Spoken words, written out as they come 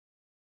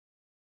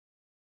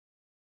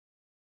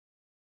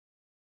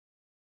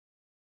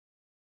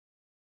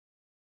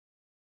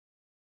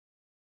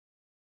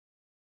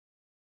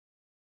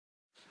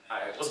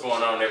Alright, what's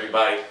going on,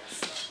 everybody?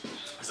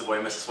 It's the boy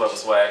Mr.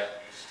 Swagg,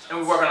 and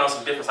we're working on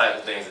some different types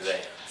of things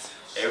today.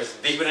 It's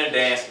deeper than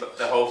dance, but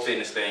the whole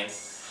fitness thing.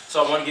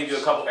 So I want to give you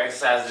a couple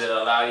exercises that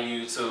allow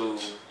you to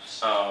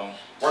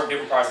work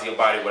different parts of your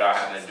body without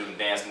having to do the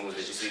dance moves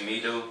that you see me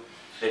do.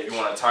 That if you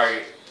want to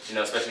target,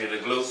 especially the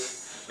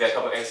glutes, we got a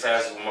couple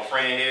exercises with my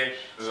friend here.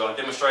 We're going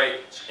to demonstrate,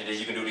 and then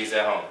you can do these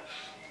at home.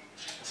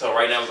 So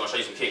right now we're going to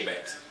show you some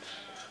kickbacks.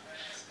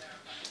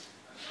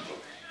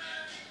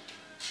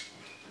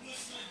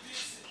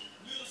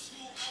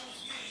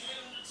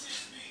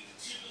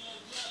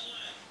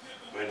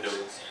 We're going to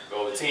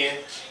go over 10.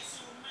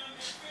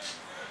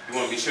 You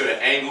want to be sure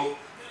to angle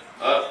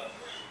up.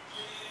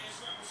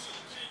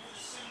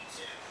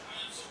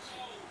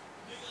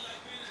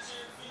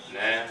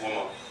 9, one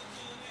more.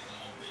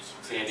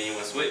 10, then you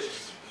want to switch.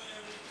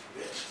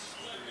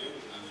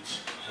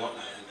 1.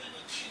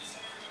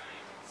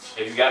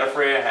 If you got a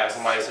friend, have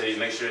somebody tell you,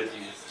 make sure that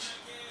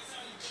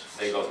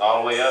it goes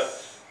all the way up.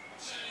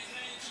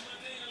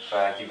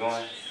 5, keep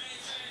going.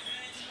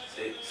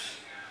 6,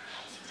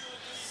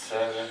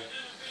 7,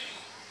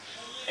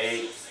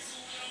 8,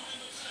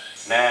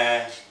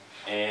 9,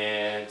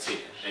 and 10.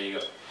 There you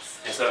go.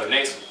 And so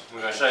next, we're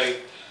going to show you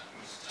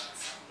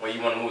where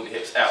you want to move the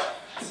hips out.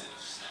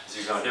 So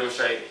you're going to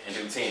demonstrate and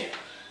do 10.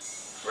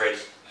 Ready?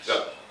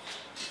 Go.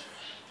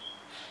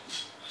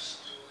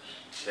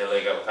 That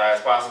leg up as high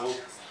as possible.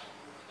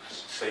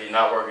 So you're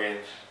not working,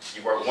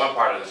 you work one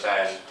part of the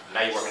thigh,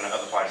 now you're working the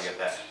other part of your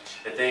thigh.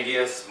 The thing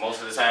is,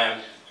 most of the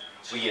time,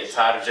 we get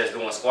tired of just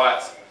doing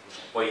squats.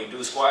 When you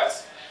do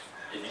squats,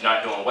 if you're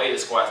not doing weighted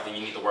squats, then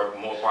you need to work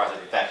more parts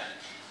of the thigh.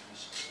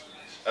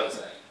 Other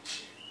side.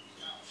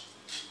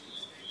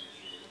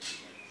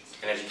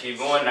 And as you keep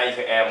going, now you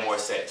can add more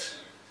sets.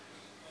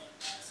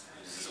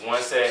 This is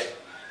 1 set.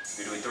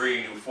 You do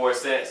 3, you do 4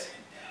 sets.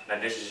 Now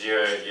this is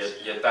your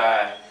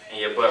thigh and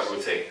your butt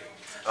routine.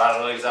 A lot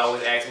of ladies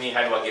always ask me,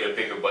 how do I get a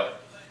bigger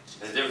butt?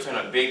 There's a difference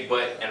between a big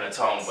butt and a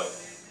tone butt.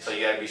 So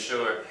you gotta be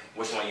sure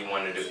which one you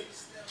want to do.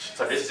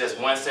 So this is just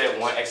 1 set,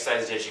 1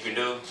 exercise that you can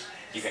do.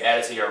 You can add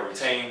it to your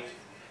routine.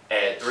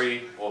 Add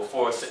 3 or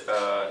 4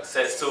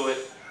 sets to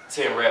it,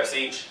 10 reps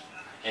each,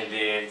 and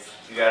then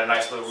you got a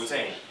nice little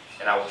routine.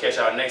 And I will catch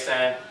y'all next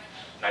time.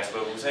 Nice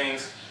little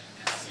routines.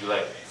 See you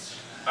later.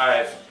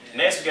 Alright,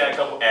 next we got a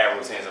couple ab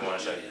routines I want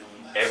to show you.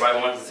 Everybody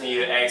wants to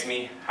continue to ask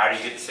me, how do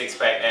you get the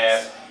 6-pack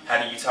abs?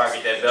 How do you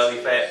target that belly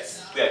fat?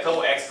 We got a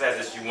couple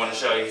exercises that you want to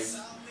show you.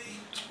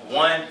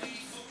 1,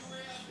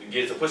 you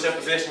get to push-up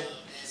position.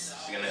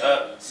 You're going to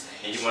up,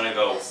 and you want to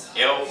go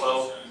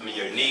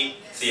your knee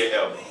to your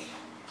elbow.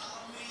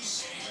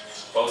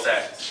 Both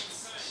sides.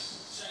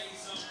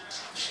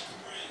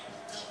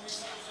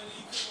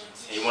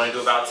 And you want to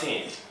do about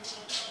 10.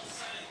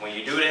 When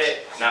you do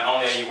that, not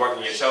only are you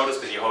working your shoulders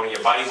because you're holding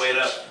your body weight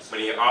up, but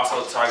you're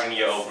also targeting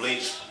your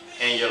obliques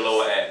and your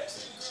lower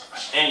abs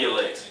and your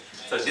legs.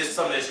 So this is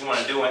something that you want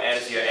to do and add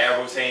it to your ab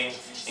routine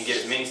and get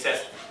as many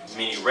sets,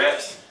 many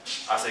reps.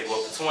 I say go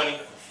up to 20,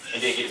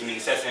 and then get as many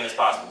sets in as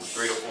possible,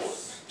 3 to 4.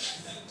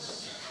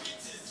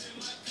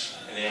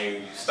 And then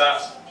you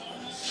stop,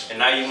 and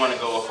now you want to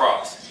go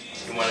across.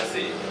 You want to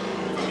see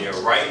from your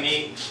right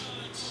knee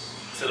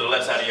to the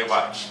left side of your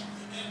body.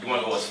 You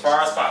want to go as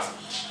far as possible.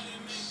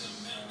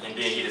 And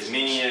then get as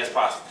many in as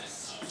possible.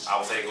 I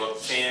would say go up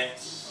to 10,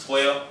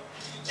 12,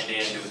 and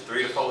then do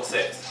 3 to 4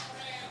 sets.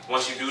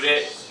 Once you do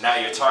that, now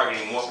you're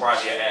targeting more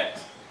parts of your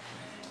abs.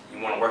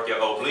 You want to work your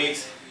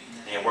obliques,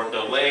 and work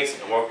those legs,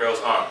 and work those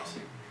arms.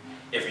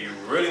 If you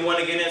really want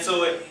to get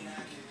into it,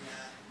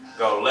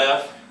 go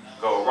left,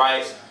 go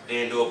right,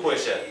 then do a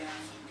push-up.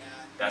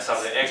 That's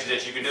something extra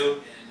that you can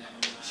do.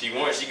 She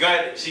got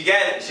it, she's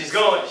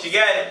going, she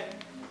got it.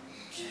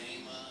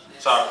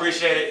 So I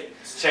appreciate it.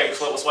 Check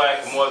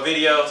Swagg for more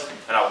videos,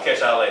 and I will catch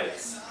y'all later.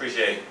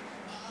 Appreciate it.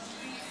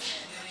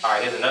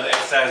 Alright, here's another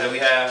exercise that we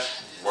have.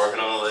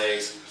 Working on the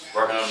legs,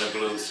 working on the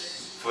glutes.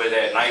 For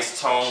that nice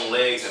toned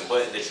legs and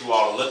butt that you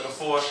all are looking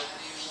for,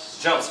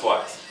 jump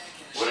squats.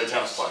 What are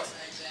jump squats?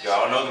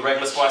 Y'all know the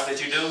regular squats that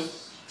you do,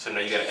 so now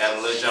you gotta add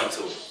a little jump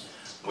to it.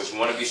 What you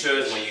want to be sure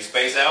is when you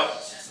space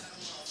out,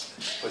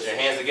 put your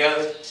hands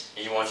together,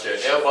 and you want your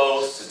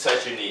elbows to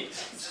touch your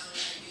knees.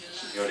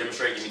 You want to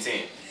demonstrate? Give me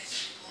 10.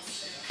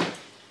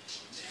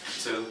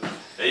 2.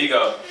 There you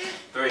go.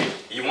 3.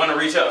 You want to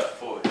reach up.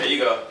 4. There you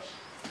go.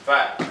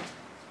 5.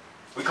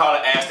 We call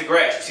it ass to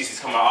grass. You see she's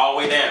coming all the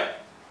way down.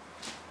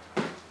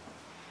 9.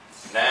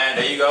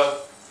 There you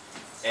go.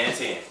 And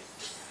 10.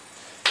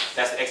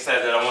 That's the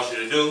exercise that I want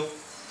you to do.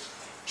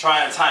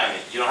 Try and time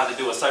it. You don't have to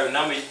do a certain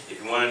number.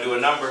 If you want to do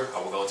a number,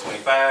 I will go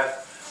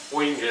 25.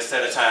 Or you can just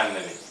set a time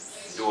limit.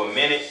 Do a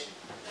minute,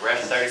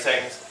 rest 30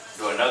 seconds.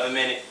 Do another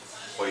minute,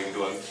 or you can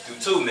do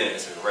 2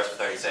 minutes and rest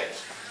for 30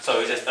 seconds. So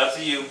it's just up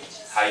to you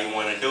how you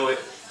want to do it.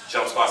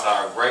 Jump squats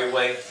are a great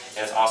way,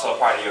 and it's also a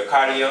part of your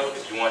cardio.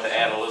 If you want to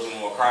add a little bit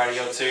more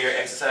cardio to your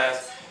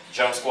exercise,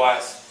 jump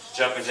squats,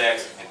 jumping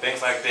jacks, and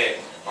things like that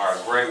are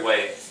a great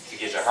way to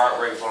get your heart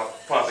rate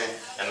pumping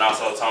and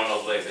also tone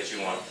those legs that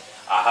you want.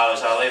 I'll holler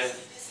at y'all later.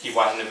 Keep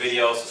watching the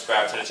videos,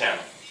 subscribe to the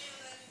channel.